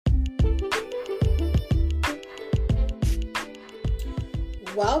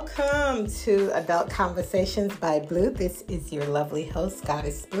Welcome to Adult Conversations by Blue. This is your lovely host,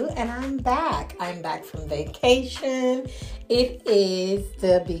 Goddess Blue, and I'm back. I'm back from vacation. It is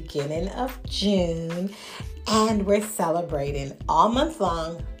the beginning of June, and we're celebrating all month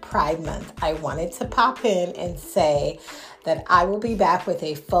long Pride Month. I wanted to pop in and say that I will be back with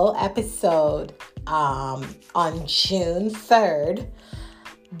a full episode on June 3rd.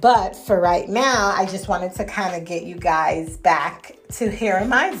 But for right now, I just wanted to kind of get you guys back to hearing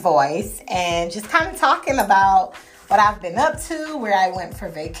my voice and just kind of talking about what I've been up to, where I went for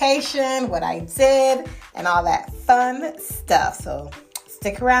vacation, what I did, and all that fun stuff. So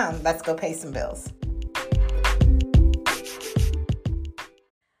stick around. Let's go pay some bills.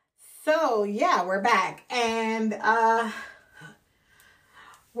 So yeah, we're back. And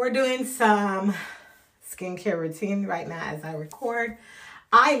we're doing some skincare routine right now as I record.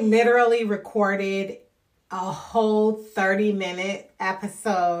 I literally recorded a whole 30-minute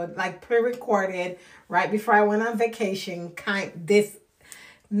episode, like pre-recorded right before I went on vacation.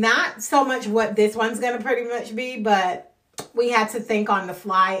 Not so much what this one's going to pretty much be, but we had to think on the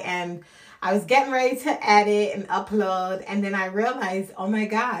fly, and I was getting ready to edit and upload, and then I realized, oh my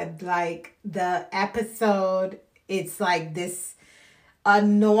God, like the episode, it's like this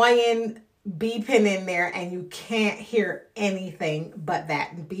annoying beeping in there and you can't hear anything but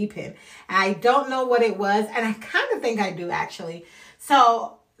that beeping. I don't know what it was, and I kind of think I do actually.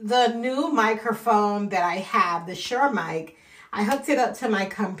 So the new microphone that I have, the Shure mic, I hooked it up to my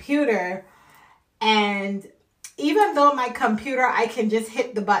computer, and even though my computer, I can just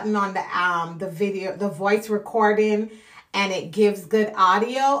hit the button on the video, the voice recording, and it gives good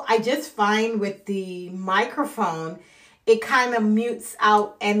audio, I just find with the microphone it kind of mutes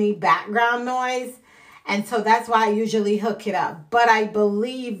out any background noise. And so that's why I usually hook it up. But I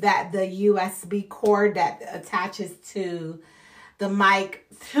believe that the USB cord that attaches to the mic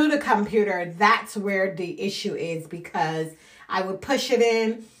to the computer, that's where the issue is, because I would push it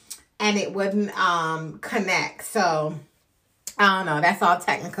in and it wouldn't connect. So I don't know. That's all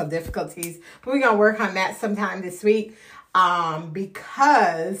technical difficulties. But we're going to work on that sometime this week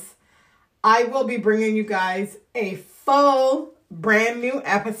because I will be bringing you guys a full brand new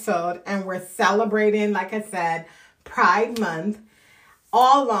episode, and we're celebrating, like I said, Pride Month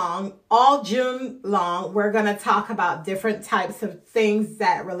all June long. We're going to talk about different types of things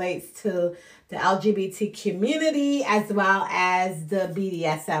that relates to the LGBT community as well as the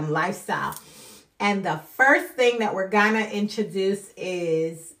BDSM lifestyle. And the first thing that we're going to introduce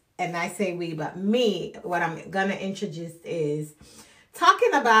is, and I say we, but me, what I'm going to introduce is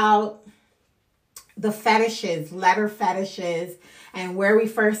talking about the fetishes, letter fetishes, and where we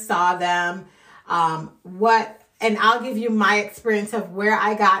first saw them, and I'll give you my experience of where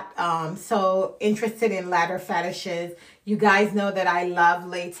I got so interested in letter fetishes. You guys know that I love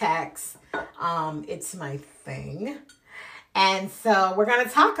latex. It's my thing. And so we're going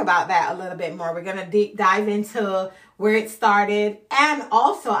to talk about that a little bit more. We're going to deep dive into where it started. And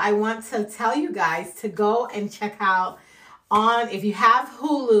also I want to tell you guys to go and check out if you have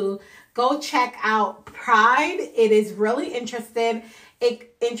Hulu, go check out Pride. It is really interesting.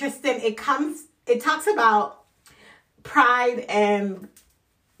 It talks about Pride and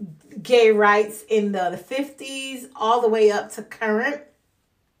gay rights in the 50s all the way up to current,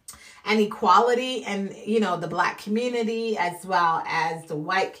 and equality, and the Black community as well as the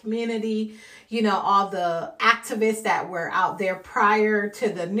white community, all the activists that were out there prior to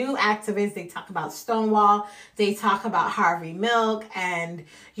the new activists. They talk about Stonewall, they talk about Harvey Milk, and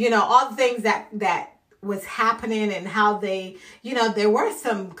all the things that was happening, and how they, there were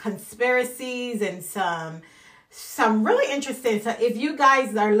some conspiracies and some really interesting. So if you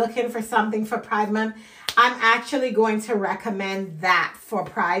guys are looking for something for Pride Month, I'm actually going to recommend that for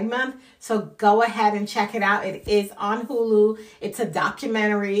Pride Month. So go ahead and check it out. It is on Hulu. It's a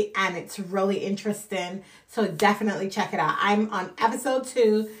documentary and it's really interesting. So definitely check it out. I'm on episode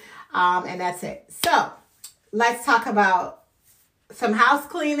 2 and that's it. So let's talk about some house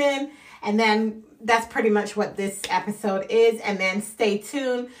cleaning, and then that's pretty much what this episode is. And then stay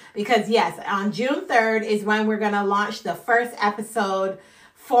tuned, because yes, on June 3rd is when we're going to launch the first episode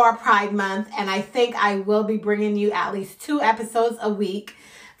for Pride Month. And I think I will be bringing you at least 2 episodes a week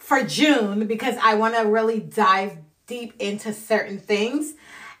for June, because I want to really dive deep into certain things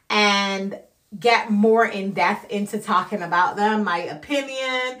and get more in depth into talking about them, my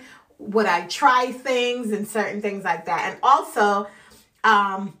opinion, would I try things and certain things like that. And also,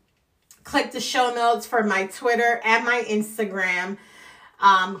 click the show notes for my Twitter and my Instagram,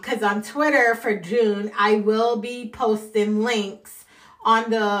 because on Twitter for June, I will be posting links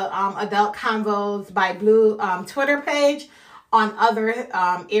on the Adult Convos by Blue Twitter page. on other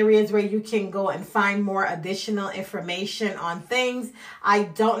areas where you can go and find more additional information on things. I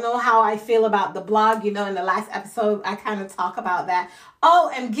don't know how I feel about the blog. You know, in the last episode, I kind of talk about that. Oh,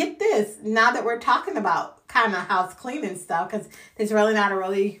 and get this, now that we're talking about kind of house cleaning stuff, because it's really not a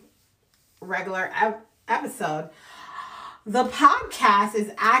really regular episode, the podcast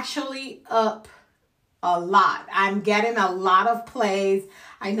is actually up a lot. I'm getting a lot of plays.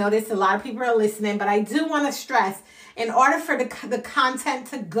 I notice a lot of people are listening, but I do want to stress, in order for the content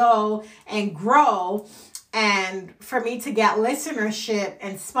to go and grow and for me to get listenership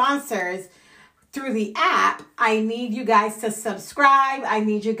and sponsors through the app, I need you guys to subscribe. I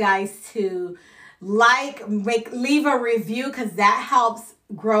need you guys to leave a review, because that helps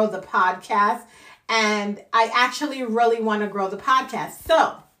grow the podcast. And I actually really want to grow the podcast.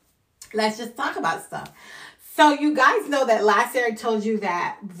 So let's just talk about stuff. So you guys know that last year I told you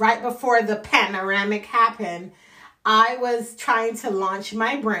that right before the panoramic happened, I was trying to launch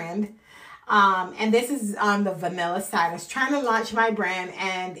my brand. And this is on the vanilla side. I was trying to launch my brand,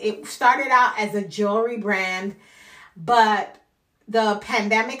 and it started out as a jewelry brand, but the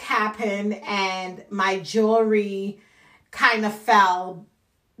pandemic happened and my jewelry kind of fell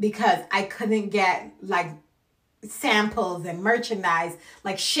because I couldn't get like samples and merchandise.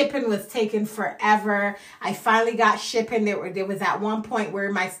 Like shipping was taking forever. I finally got shipping. There was at one point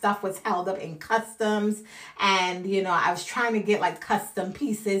where my stuff was held up in customs, and you know, I was trying to get like custom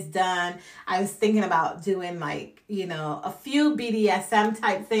pieces done. I was thinking about doing like, you know, a few BDSM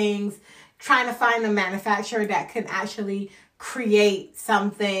type things, trying to find a manufacturer that could actually create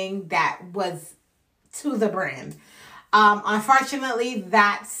something that was to the brand. Unfortunately,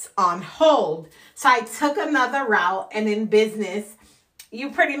 that's on hold. So I took another route, and in business,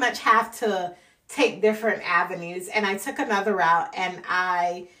 you pretty much have to take different avenues. And I took another route, and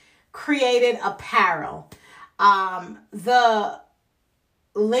I created apparel. The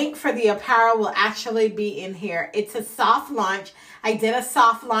link for the apparel will actually be in here. It's a soft launch. I did a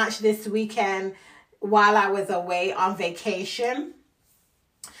soft launch this weekend while I was away on vacation,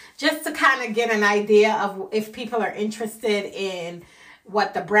 just to kind of get an idea of if people are interested in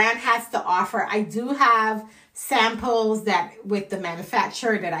what the brand has to offer. I do have samples that with the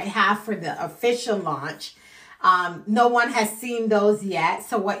manufacturer that I have for the official launch. No one has seen those yet.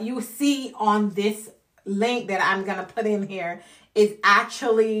 So what you see on this link that I'm going to put in here is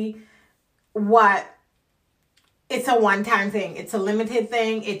actually it's a one-time thing. It's a limited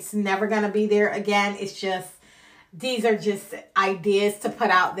thing. It's never going to be there again. It's just, these are just ideas to put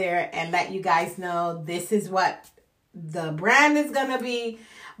out there and let you guys know this is what the brand is going to be,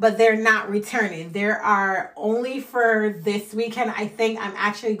 but they're not returning. There are only for this weekend. I think I'm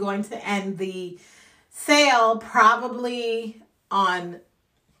actually going to end the sale probably on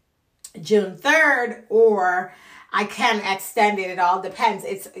June 3rd, or I can extend it. It all depends.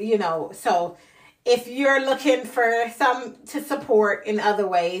 It's, you know, so if you're looking for some to support in other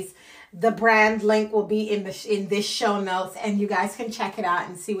ways, the brand link will be in this show notes, and you guys can check it out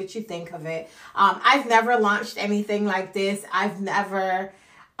and see what you think of it. I've never launched anything like this. I've never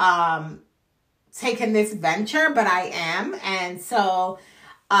taken this venture, but I am. And so,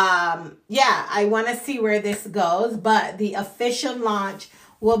 yeah, I want to see where this goes. But the official launch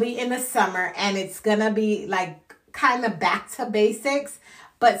will be in the summer, and it's going to be like kind of back to basics.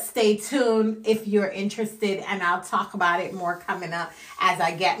 But stay tuned if you're interested, and I'll talk about it more coming up as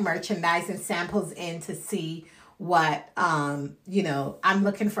I get merchandise and samples in to see what, you know, I'm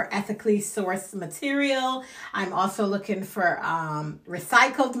looking for ethically sourced material. I'm also looking for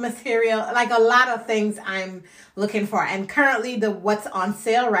recycled material, like a lot of things I'm looking for. And currently what's on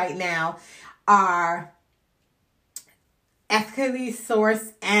sale right now are ethically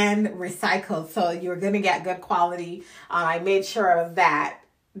sourced and recycled. So you're going to get good quality. I made sure of that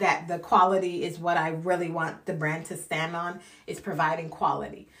the quality is what I really want the brand to stand on, is providing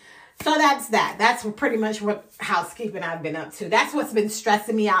quality. So that's that. That's pretty much what housekeeping I've been up to. That's what's been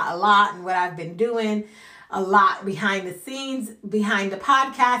stressing me out a lot, and what I've been doing a lot behind the scenes, behind the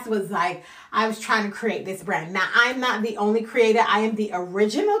podcast, was like, I was trying to create this brand. Now, I'm not the only creator. I am the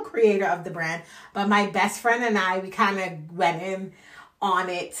original creator of the brand, but my best friend and I, we kind of went in on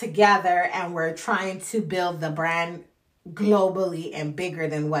it together, and we're trying to build the brand globally and bigger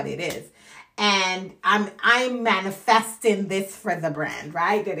than what it is. And I'm manifesting this for the brand,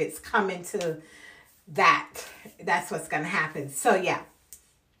 right? That it's coming to that. That's what's going to happen. So yeah.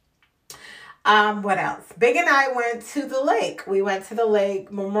 What else? Big and I went to the lake. We went to the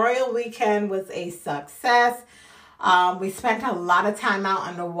lake. Memorial weekend was a success. We spent a lot of time out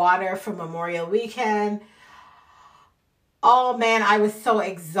on the water for Memorial weekend. Oh man, I was so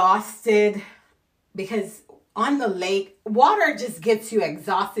exhausted because on the lake, water just gets you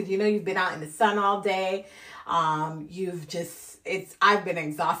exhausted. You know, you've been out in the sun all day. I've been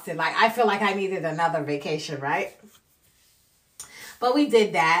exhausted. Like, I feel like I needed another vacation, right? But we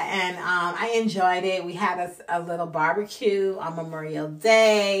did that, and I enjoyed it. We had a little barbecue on Memorial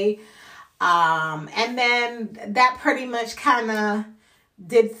Day. And then that pretty much kind of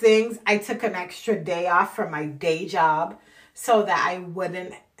did things. I took an extra day off from my day job so that I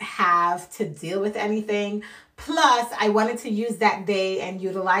wouldn't have to deal with anything. Plus, I wanted to use that day and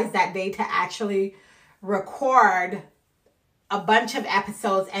utilize that day to actually record a bunch of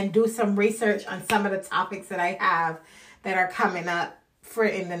episodes and do some research on some of the topics that I have that are coming up for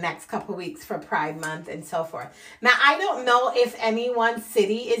in the next couple weeks for Pride Month and so forth. Now, I don't know if any one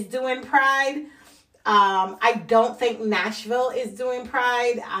city is doing Pride. I don't think Nashville is doing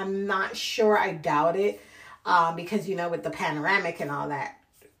Pride. I'm not sure. I doubt it. Because, you know, with the panoramic and all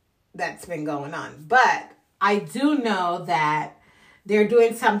that's been going on. But I do know that they're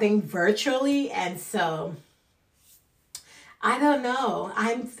doing something virtually. And so I don't know.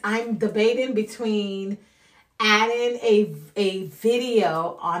 I'm debating between adding a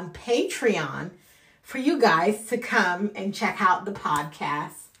video on Patreon for you guys to come and check out the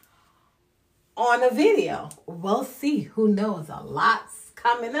podcast on a video. We'll see. Who knows? A lot's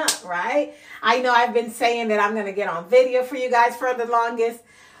coming up, right? I know I've been saying that I'm going to get on video for you guys for the longest,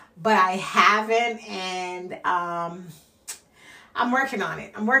 but I haven't, and I'm working on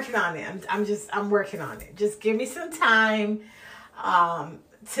it. I'm working on it. Just give me some time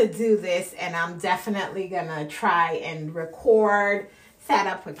to do this, and I'm definitely gonna try and record, set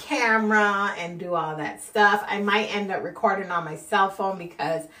up a camera, and do all that stuff. I might end up recording on my cell phone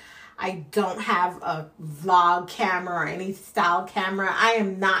because I don't have a vlog camera or any style camera. I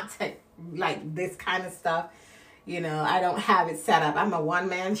am not like this kind of stuff. You know, I don't have it set up. I'm a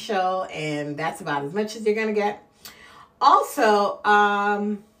one-man show, and that's about as much as you're gonna get. Also,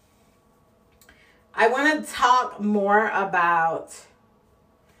 I want to talk more about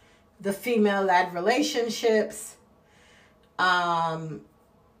the female-led relationships. You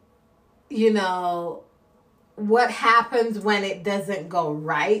know, what happens when it doesn't go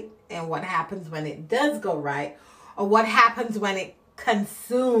right, and what happens when it does go right, or what happens when it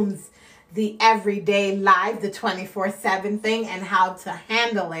consumes the everyday life, the 24/7 thing, and how to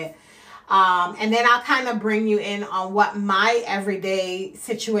handle it. And then I'll kind of bring you in on what my everyday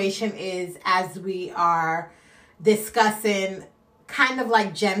situation is as we are discussing kind of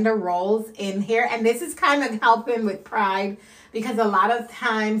like gender roles in here. And this is kind of helping with Pride, because a lot of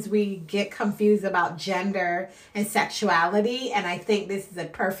times we get confused about gender and sexuality. And I think this is a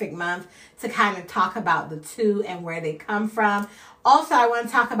perfect month to kind of talk about the two and where they come from. Also, I want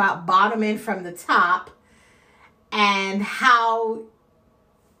to talk about bottoming from the top and how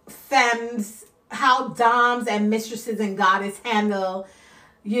doms and mistresses and goddess handle,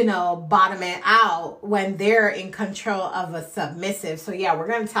 you know, bottoming out when they're in control of a submissive. So yeah, we're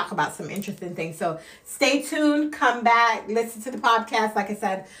going to talk about some interesting things. So stay tuned, come back, listen to the podcast. Like I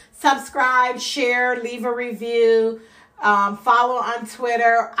said, subscribe, share, leave a review, follow on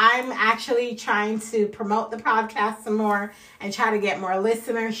Twitter. I'm actually trying to promote the podcast some more and try to get more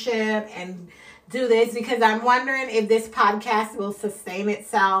listenership and do this, because I'm wondering if this podcast will sustain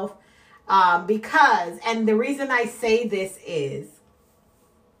itself. And the reason I say this is,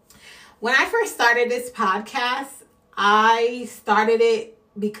 when I first started this podcast, I started it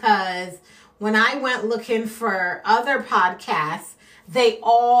because when I went looking for other podcasts, they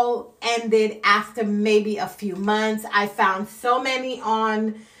all ended after maybe a few months. I found so many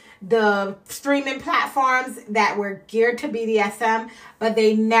on the streaming platforms that were geared to BDSM, but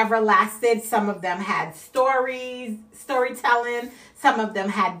they never lasted. Some of them had storytelling. Some of them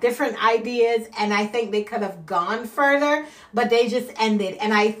had different ideas, and I think they could have gone further, but they just ended.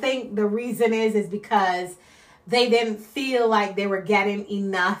 And I think the reason is because they didn't feel like they were getting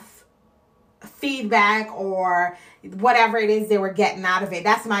enough feedback or whatever it is they were getting out of it.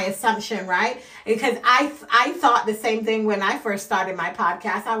 That's my assumption, right? Because I thought the same thing when I first started my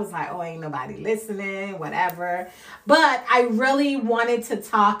podcast. I was like, oh, ain't nobody listening, whatever. But I really wanted to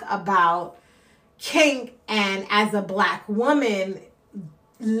talk about kink, and as a Black woman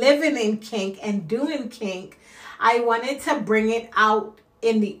living in kink and doing kink, I wanted to bring it out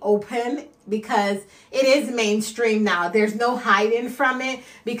in the open, because it is mainstream now. There's no hiding from it,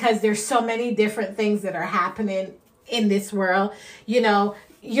 because there's so many different things that are happening in this world. You know,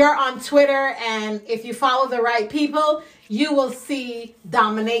 you're on Twitter, and if you follow the right people, you will see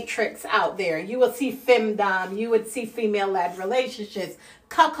dominatrix out there. You will see femdom. You would see female-led relationships,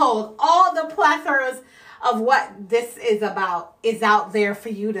 cuckold, all the plethoras of what this is about is out there for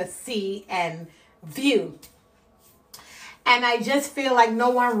you to see and view. And I just feel like no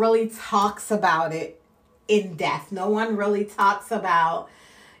one really talks about it in depth. No one really talks about,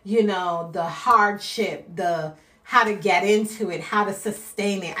 the hardship, how to get into it, how to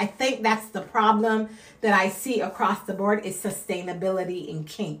sustain it. I think that's the problem that I see across the board is sustainability in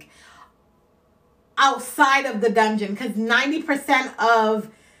kink. Outside of the dungeon, because 90%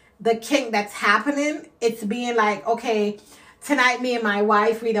 of the kink that's happening, it's being like, okay, tonight me and my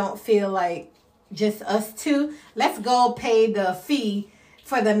wife, we don't feel like just us two. Let's go pay the fee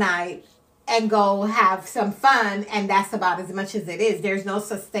for the night and go have some fun, and that's about as much as it is. There's no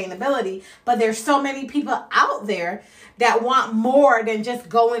sustainability, but there's so many people out there that want more than just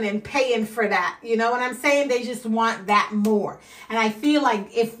going and paying for that. You know what I'm saying? They just want that more. And I feel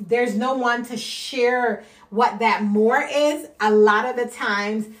like if there's no one to share what that more is, a lot of the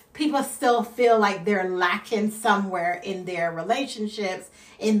times people still feel like they're lacking somewhere in their relationships,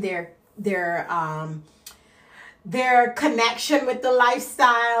 in their connection with the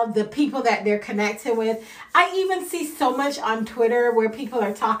lifestyle, the people that they're connected with. I even see so much on Twitter where people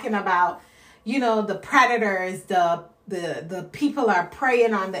are talking about, the predators, the people are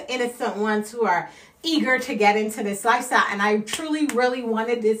preying on the innocent ones who are eager to get into this lifestyle. And I truly, really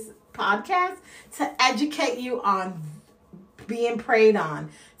wanted this podcast to educate you on being preyed on,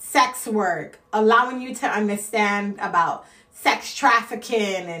 sex work, allowing you to understand about sex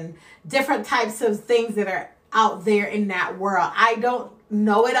trafficking and different types of things that are out there in that world. I don't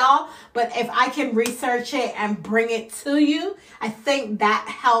know it all, but if I can research it and bring it to you, I think that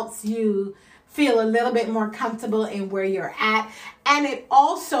helps you feel a little bit more comfortable in where you're at. And it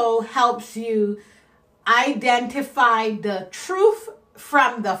also helps you identify the truth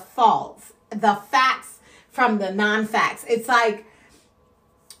from the false, the facts from the non-facts. It's like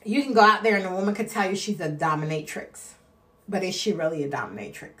you can go out there and a woman could tell you she's a dominatrix, but is she really a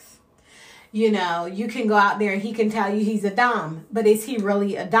dominatrix? You can go out there and he can tell you he's a dom, but is he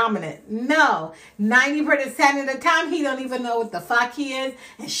really a dominant? No. 90% of the time, he don't even know what the fuck he is,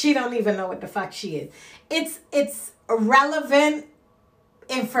 and she don't even know what the fuck she is. It's relevant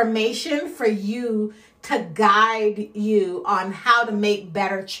information for you to guide you on how to make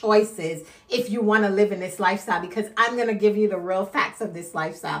better choices if you want to live in this lifestyle, because I'm going to give you the real facts of this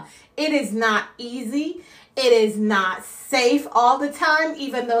lifestyle. It is not easy. It is not safe all the time,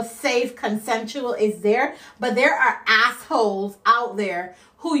 even though safe, consensual is there. But there are assholes out there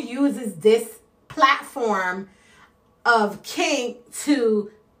who uses this platform of kink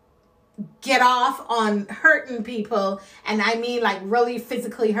to get off on hurting people. And I mean like really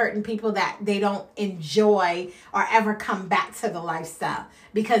physically hurting people that they don't enjoy or ever come back to the lifestyle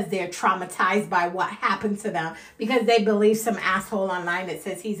because they're traumatized by what happened to them, because they believe some asshole online that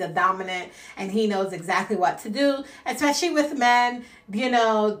says he's a dominant and he knows exactly what to do. Especially with men,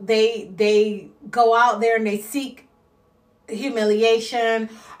 they go out there and they seek humiliation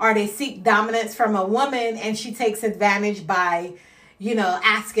or they seek dominance from a woman, and she takes advantage by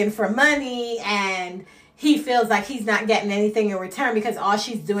asking for money, and he feels like he's not getting anything in return because all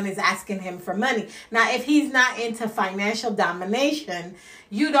she's doing is asking him for money. Now, if he's not into financial domination,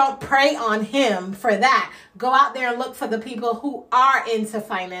 you don't prey on him for that. Go out there and look for the people who are into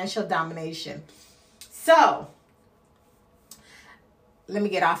financial domination. So, let me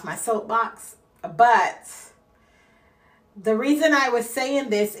get off my soapbox. But the reason I was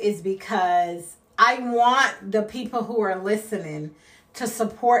saying this is because I want the people who are listening to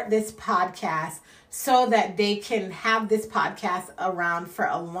support this podcast so that they can have this podcast around for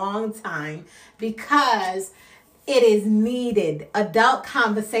a long time, because it is needed. Adult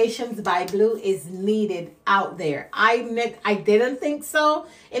Conversations by Blue is needed out there. I didn't think so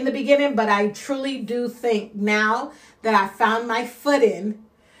in the beginning, but I truly do think now that I found my footing,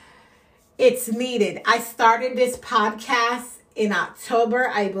 it's needed. I started this podcast in October,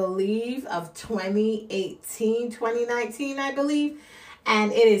 I believe, of 2019, I believe.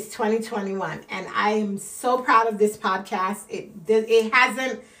 And it is 2021. And I am so proud of this podcast. It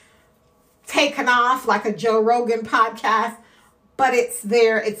hasn't taken off like a Joe Rogan podcast, but it's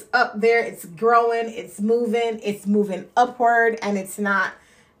there. It's up there. It's growing. It's moving upward, and it's not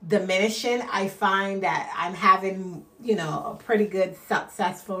diminishing. I find that I'm having, a pretty good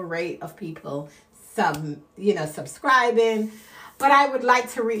successful rate of people subscribing. But I would like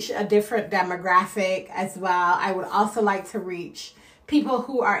to reach a different demographic as well. I would also like to reach people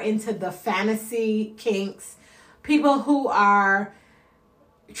who are into the fantasy kinks, people who are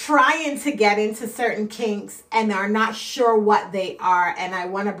trying to get into certain kinks and are not sure what they are. And I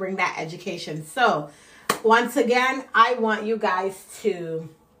want to bring that education. So once again, I want you guys to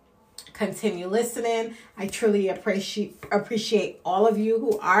continue listening. I truly appreciate all of you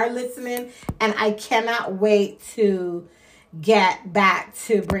who are listening. And I cannot wait to get back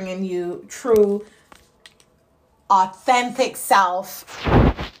to bringing you true, authentic self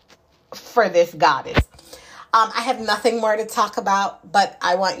for this goddess. I have nothing more to talk about, but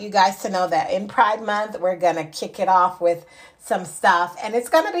I want you guys to know that in Pride Month, we're going to kick it off with some stuff, and it's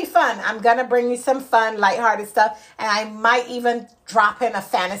going to be fun. I'm going to bring you some fun, lighthearted stuff, and I might even drop in a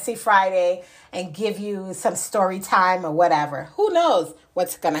Fantasy Friday and give you some story time or whatever. Who knows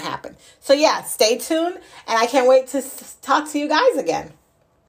what's going to happen? So yeah, stay tuned, and I can't wait to talk to you guys again.